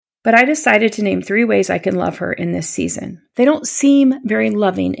But I decided to name 3 ways I can love her in this season. They don't seem very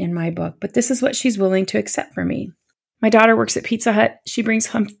loving in my book, but this is what she's willing to accept from me. My daughter works at Pizza Hut. She brings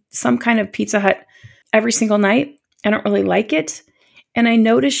home some kind of Pizza Hut every single night. I don't really like it. And I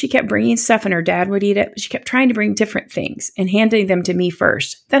noticed she kept bringing stuff and her dad would eat it, but she kept trying to bring different things and handing them to me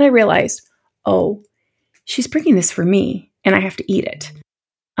first. Then I realized, oh, she's bringing this for me and I have to eat it.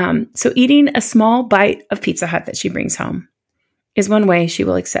 So eating a small bite of Pizza Hut that she brings home is one way she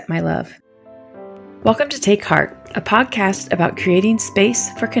will accept my love. Welcome to Take Heart, a podcast about creating space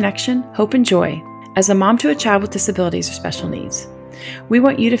for connection, hope, and joy as a mom to a child with disabilities or special needs. We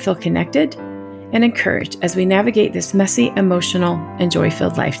want you to feel connected and encouraged as we navigate this messy, emotional, and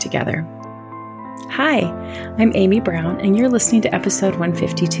joy-filled life together. Hi, I'm Amy Brown, and you're listening to episode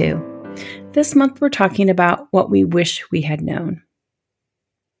 152. This month, we're talking about what we wish we had known.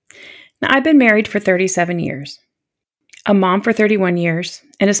 Now, I've been married for 37 years, a mom for 31 years,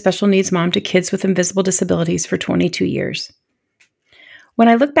 and a special needs mom to kids with invisible disabilities for 22 years. When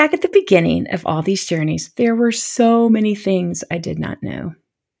I look back at the beginning of all these journeys, there were so many things I did not know.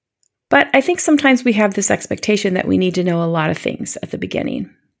 But I think sometimes we have this expectation that we need to know a lot of things at the beginning.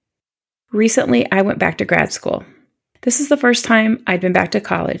 Recently, I went back to grad school. This is the first time I'd been back to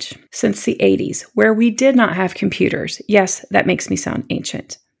college since the 80s, where we did not have computers. Yes, that makes me sound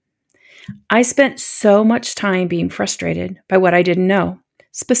ancient. I spent so much time being frustrated by what I didn't know,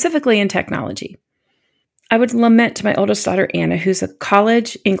 specifically in technology. I would lament to my oldest daughter, Anna, who's a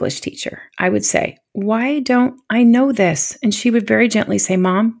college English teacher. I would say, why don't I know this? And she would very gently say,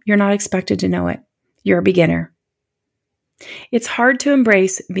 Mom, you're not expected to know it. You're a beginner. It's hard to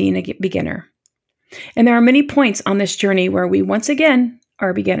embrace being a beginner. And there are many points on this journey where we once again are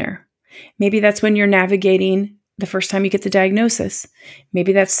a beginner. Maybe that's when you're navigating the first time you get the diagnosis.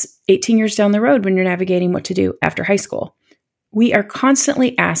 Maybe that's 18 years down the road when you're navigating what to do after high school. We are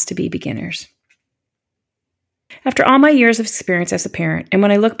constantly asked to be beginners. After all my years of experience as a parent, and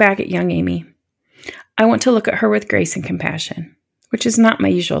when I look back at young Amy, I want to look at her with grace and compassion, which is not my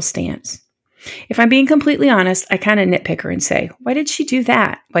usual stance. If I'm being completely honest, I kind of nitpick her and say, why did she do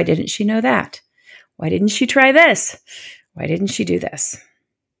that? Why didn't she know that? Why didn't she try this? Why didn't she do this?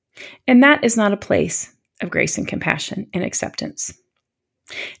 And that is not a place of grace and compassion and acceptance.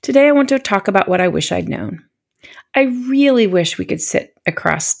 Today, I want to talk about what I wish I'd known. I really wish we could sit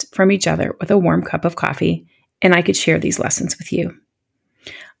across from each other with a warm cup of coffee and I could share these lessons with you.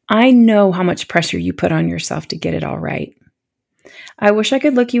 I know how much pressure you put on yourself to get it all right. I wish I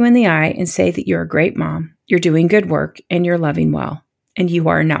could look you in the eye and say that you're a great mom, you're doing good work, and you're loving well, and you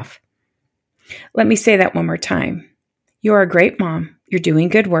are enough. Let me say that one more time. You are a great mom, you're doing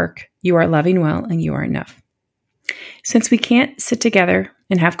good work, you are loving well, and you are enough. Since we can't sit together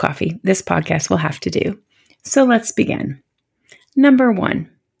and have coffee, this podcast will have to do. So let's begin. Number 1,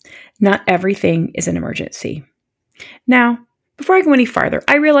 not everything is an emergency. Now, before I go any farther,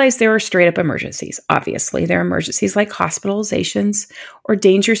 I realize there are straight up emergencies. Obviously, there are emergencies like hospitalizations or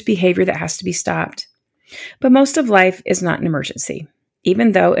dangerous behavior that has to be stopped. But most of life is not an emergency,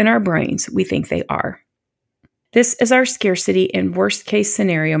 even though in our brains we think they are. This is our scarcity and worst case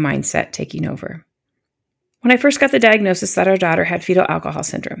scenario mindset taking over. When I first got the diagnosis that our daughter had fetal alcohol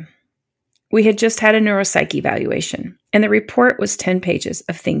syndrome, we had just had a neuropsych evaluation, and the report was 10 pages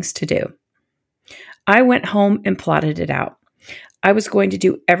of things to do. I went home and plotted it out. I was going to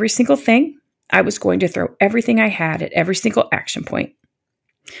do every single thing. I was going to throw everything I had at every single action point.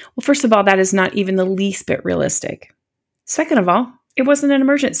 Well, first of all, that is not even the least bit realistic. Second of all, it wasn't an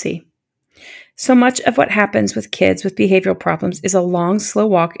emergency. So much of what happens with kids with behavioral problems is a long, slow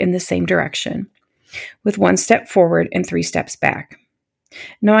walk in the same direction, with 1 step forward and 3 steps back.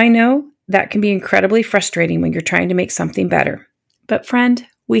 Now, I know that can be incredibly frustrating when you're trying to make something better. But friend,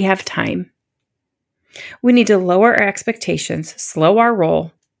 we have time. We need to lower our expectations, slow our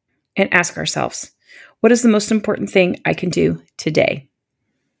roll, and ask ourselves, what is the most important thing I can do today?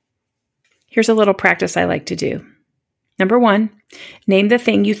 Here's a little practice I like to do. Number 1, name the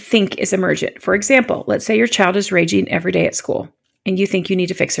thing you think is emergent. For example, let's say your child is raging every day at school, and you think you need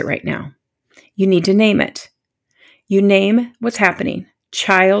to fix it right now. You need to name it. You name what's happening.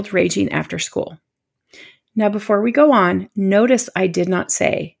 Child raging after school. Now, before we go on, notice I did not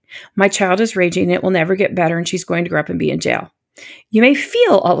say, my child is raging, it will never get better, and she's going to grow up and be in jail. You may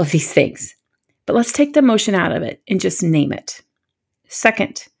feel all of these things, but let's take the emotion out of it and just name it.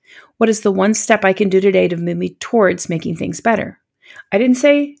 Second, what is the 1 step I can do today to move me towards making things better? I didn't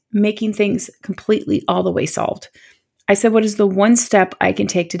say making things completely all the way solved. I said, what is the 1 step I can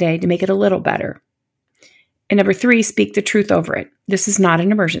take today to make it a little better? And number 3, speak the truth over it. This is not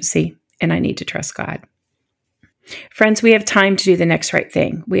an emergency, and I need to trust God. Friends, we have time to do the next right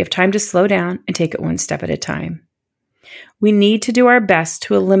thing. We have time to slow down and take it one step at a time. We need to do our best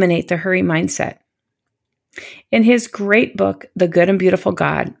to eliminate the hurry mindset. In his great book, The Good and Beautiful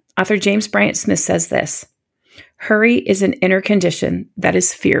God, author James Bryant Smith says this: hurry is an inner condition that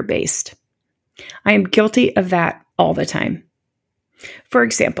is fear-based. I am guilty of that all the time. For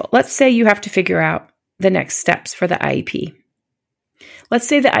example, let's say you have to figure out the next steps for the IEP. Let's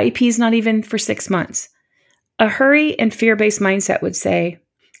say the IEP is not even for 6 months. A hurry and fear-based mindset would say,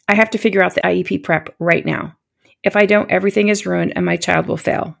 I have to figure out the IEP prep right now. If I don't, everything is ruined and my child will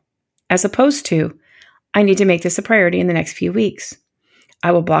fail. As opposed to, I need to make this a priority in the next few weeks.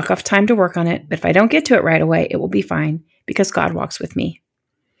 I will block off time to work on it, but if I don't get to it right away, it will be fine because God walks with me.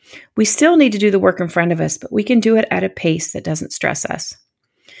 We still need to do the work in front of us, but we can do it at a pace that doesn't stress us.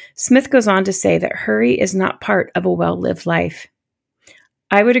 Smith goes on to say that hurry is not part of a well-lived life.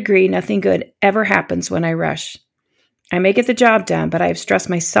 I would agree nothing good ever happens when I rush. I may get the job done, but I have stressed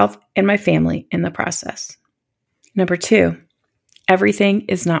myself and my family in the process. Number 2, everything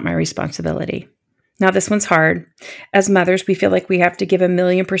is not my responsibility. Now, this one's hard. As mothers, we feel like we have to give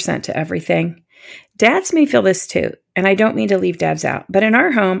 1,000,000% to everything. Dads may feel this too, and I don't mean to leave dads out, but in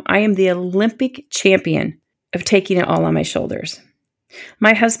our home, I am the Olympic champion of taking it all on my shoulders.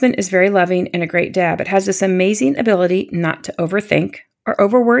 My husband is very loving and a great dad, but has this amazing ability not to overthink or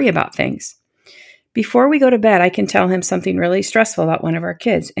over-worry about things. Before we go to bed, I can tell him something really stressful about one of our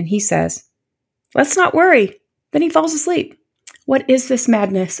kids, and he says, "Let's not worry." Then he falls asleep. What is this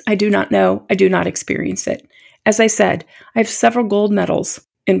madness? I do not know. I do not experience it. As I said, I have several gold medals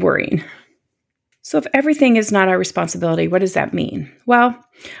in worrying. So if everything is not our responsibility, what does that mean? Well,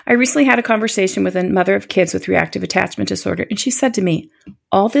 I recently had a conversation with a mother of kids with reactive attachment disorder, and she said to me,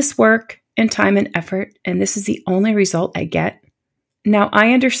 all this work and time and effort, and this is the only result I get? Now,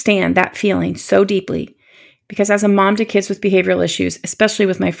 I understand that feeling so deeply because as a mom to kids with behavioral issues, especially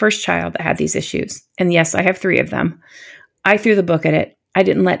with my first child that had these issues, and yes, I have 3 of them, I threw the book at it. I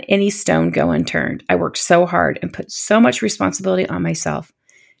didn't let any stone go unturned. I worked so hard and put so much responsibility on myself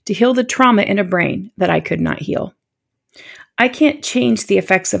to heal the trauma in a brain that I could not heal. I can't change the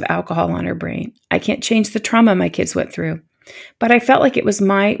effects of alcohol on her brain. I can't change the trauma my kids went through, but I felt like it was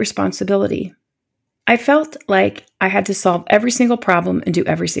my responsibility. I felt like I had to solve every single problem and do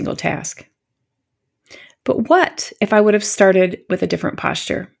every single task. But what if I would have started with a different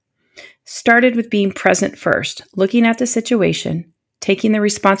posture? Started with being present first, looking at the situation, taking the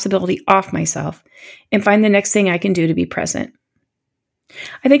responsibility off myself, and find the next thing I can do to be present.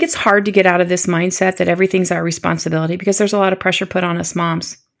 I think it's hard to get out of this mindset that everything's our responsibility because there's a lot of pressure put on us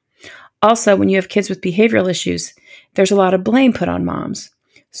moms. Also, when you have kids with behavioral issues, there's a lot of blame put on moms.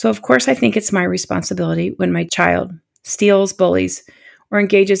 So of course, I think it's my responsibility when my child steals, bullies, or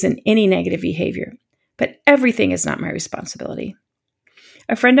engages in any negative behavior. But everything is not my responsibility.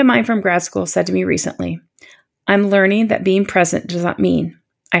 A friend of mine from grad school said to me recently, I'm learning that being present does not mean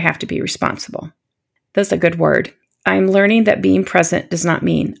I have to be responsible. That's a good word. I'm learning that being present does not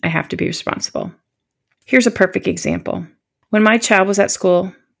mean I have to be responsible. Here's a perfect example. When my child was at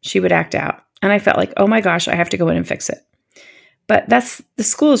school, she would act out, and I felt like, oh my gosh, I have to go in and fix it. But that's the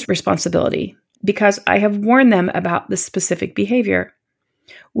school's responsibility because I have warned them about the specific behavior.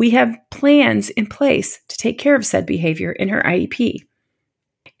 We have plans in place to take care of said behavior in her IEP.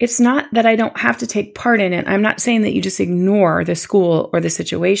 It's not that I don't have to take part in it. I'm not saying that you just ignore the school or the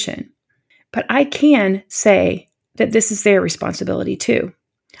situation, but I can say that this is their responsibility too.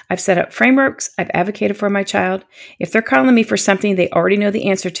 I've set up frameworks. I've advocated for my child. If they're calling me for something they already know the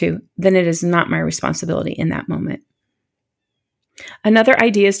answer to, then it is not my responsibility in that moment. Another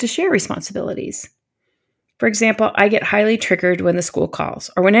idea is to share responsibilities. For example, I get highly triggered when the school calls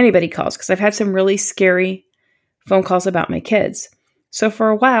or when anybody calls because I've had some really scary phone calls about my kids. So for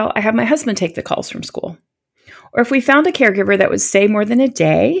a while, I have my husband take the calls from school. Or if we found a caregiver that would stay more than a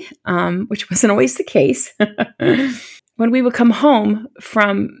day, which wasn't always the case, when we would come home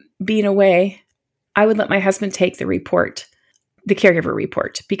from being away, I would let my husband take the report, the caregiver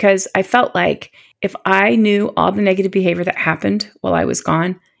report, because I felt like if I knew all the negative behavior that happened while I was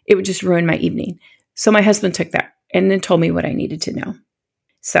gone, it would just ruin my evening. So my husband took that and then told me what I needed to know.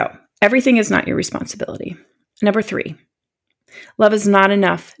 So everything is not your responsibility. Number 3, love is not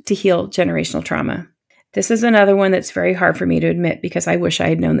enough to heal generational trauma. This is another one that's very hard for me to admit because I wish I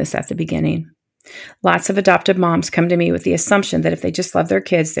had known this at the beginning. Lots of adoptive moms come to me with the assumption that if they just love their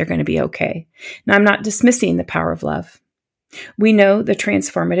kids, they're going to be okay. Now, I'm not dismissing the power of love. We know the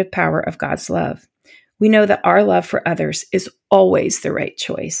transformative power of God's love. We know that our love for others is always the right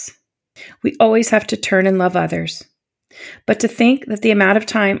choice. We always have to turn and love others. But to think that the amount of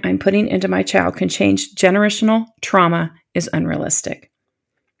time I'm putting into my child can change generational trauma is unrealistic.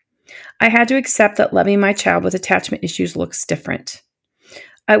 I had to accept that loving my child with attachment issues looks different.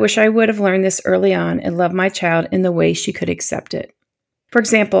 I wish I would have learned this early on and loved my child in the way she could accept it. For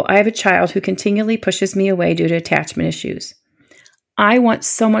example, I have a child who continually pushes me away due to attachment issues. I want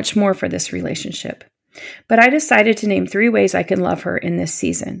so much more for this relationship, but I decided to name 3 ways I can love her in this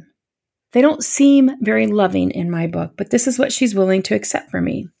season. They don't seem very loving in my book, but this is what she's willing to accept from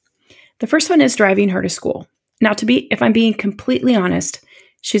me. The first one is driving her to school. Now, if I'm being completely honest,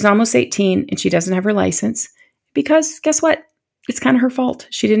 she's almost 18 and she doesn't have her license because guess what? It's kind of her fault.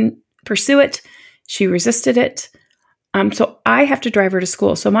 She didn't pursue it. She resisted it. So I have to drive her to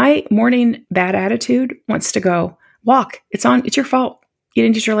school. So my morning bad attitude wants to go, walk. It's your fault. You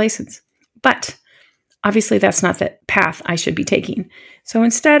didn't get your license. But obviously that's not the path I should be taking. So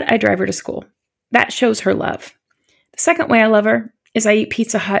instead I drive her to school. That shows her love. The second way I love her is I eat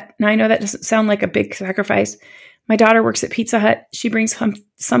Pizza Hut. Now I know that doesn't sound like a big sacrifice. My daughter works at Pizza Hut. She brings home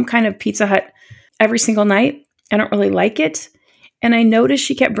some kind of Pizza Hut every single night. I don't really like it. And I noticed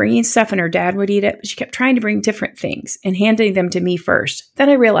she kept bringing stuff and her dad would eat it, but she kept trying to bring different things and handing them to me first. Then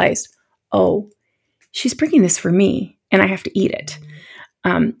I realized, she's bringing this for me and I have to eat it.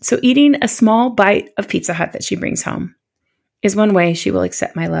 So eating a small bite of Pizza Hut that she brings home is one way she will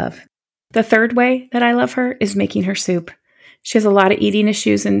accept my love. The third way that I love her is making her soup. She has a lot of eating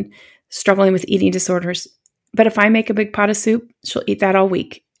issues and struggling with eating disorders. But if I make a big pot of soup, she'll eat that all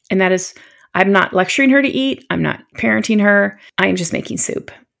week. And that is, I'm not lecturing her to eat. I'm not parenting her. I am just making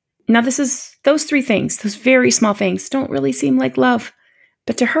soup. Now, those 3 things, those very small things, don't really seem like love.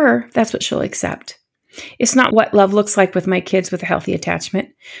 But to her, that's what she'll accept. It's not what love looks like with my kids with a healthy attachment.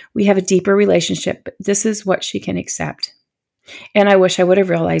 We have a deeper relationship, but this is what she can accept. And I wish I would have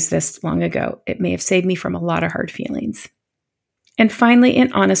realized this long ago. It may have saved me from a lot of hard feelings. And finally,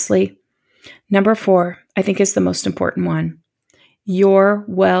 and honestly, number 4, I think is the most important one. Your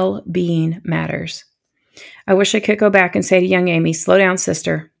well-being matters. I wish I could go back and say to young Amy, slow down,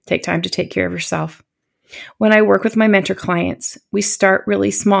 sister. Take time to take care of yourself. When I work with my mentor clients, we start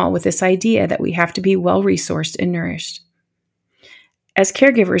really small with this idea that we have to be well-resourced and nourished. As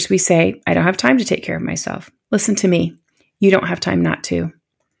caregivers, we say, I don't have time to take care of myself. Listen to me. You don't have time not to.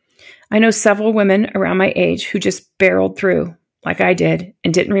 I know several women around my age who just barreled through like I did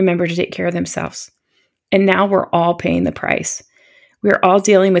and didn't remember to take care of themselves. And now we're all paying the price. We're all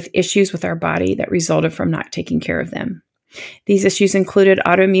dealing with issues with our body that resulted from not taking care of them. These issues included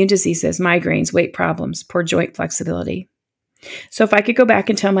autoimmune diseases, migraines, weight problems, poor joint flexibility. So if I could go back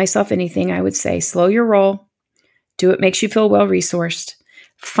and tell myself anything, I would say, slow your roll, do what makes you feel well-resourced,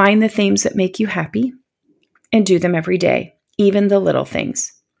 find the things that make you happy, and do them every day, even the little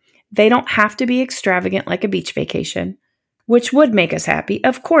things. They don't have to be extravagant like a beach vacation, which would make us happy.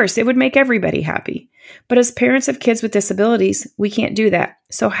 Of course, it would make everybody happy. But as parents of kids with disabilities, we can't do that.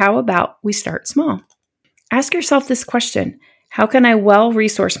 So how about we start small? Ask yourself this question: how can I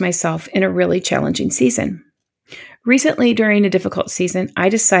well-resource myself in a really challenging season? Recently, during a difficult season, I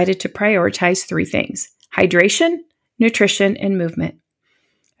decided to prioritize 3 things: hydration, nutrition, and movement.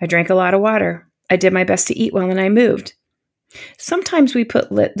 I drank a lot of water. I did my best to eat well, and I moved. Sometimes we put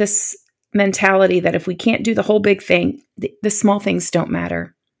this mentality that if we can't do the whole big thing, the small things don't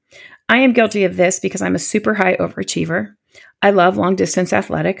matter. I am guilty of this because I'm a super high overachiever. I love long-distance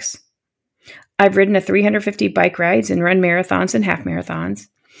athletics. I've ridden 350 bike rides and run marathons and half marathons.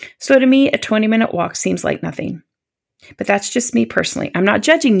 So to me, a 20-minute walk seems like nothing. But that's just me personally. I'm not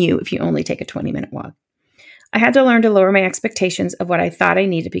judging you if you only take a 20-minute walk. I had to learn to lower my expectations of what I thought I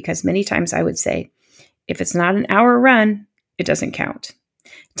needed because many times I would say, if it's not an hour run, it doesn't count.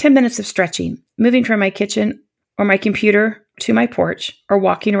 10 minutes of stretching, moving from my kitchen or my computer to my porch, or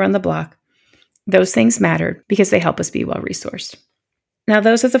walking around the block, those things mattered because they help us be well-resourced. Now,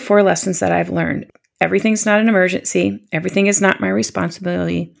 those are the 4 lessons that I've learned. Everything's not an emergency. Everything is not my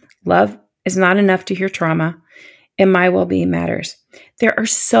responsibility. Love is not enough to heal trauma. And my well-being matters. There are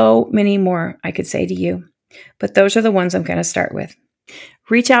so many more I could say to you, but those are the ones I'm going to start with.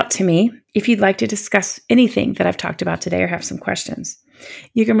 Reach out to me if you'd like to discuss anything that I've talked about today or have some questions.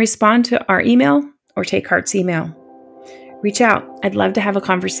 You can respond to our email or take Heart's email. Reach out. I'd love to have a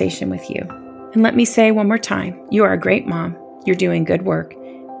conversation with you. And let me say one more time, you are a great mom. You're doing good work.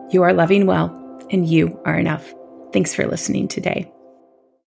 You are loving well, and you are enough. Thanks for listening today.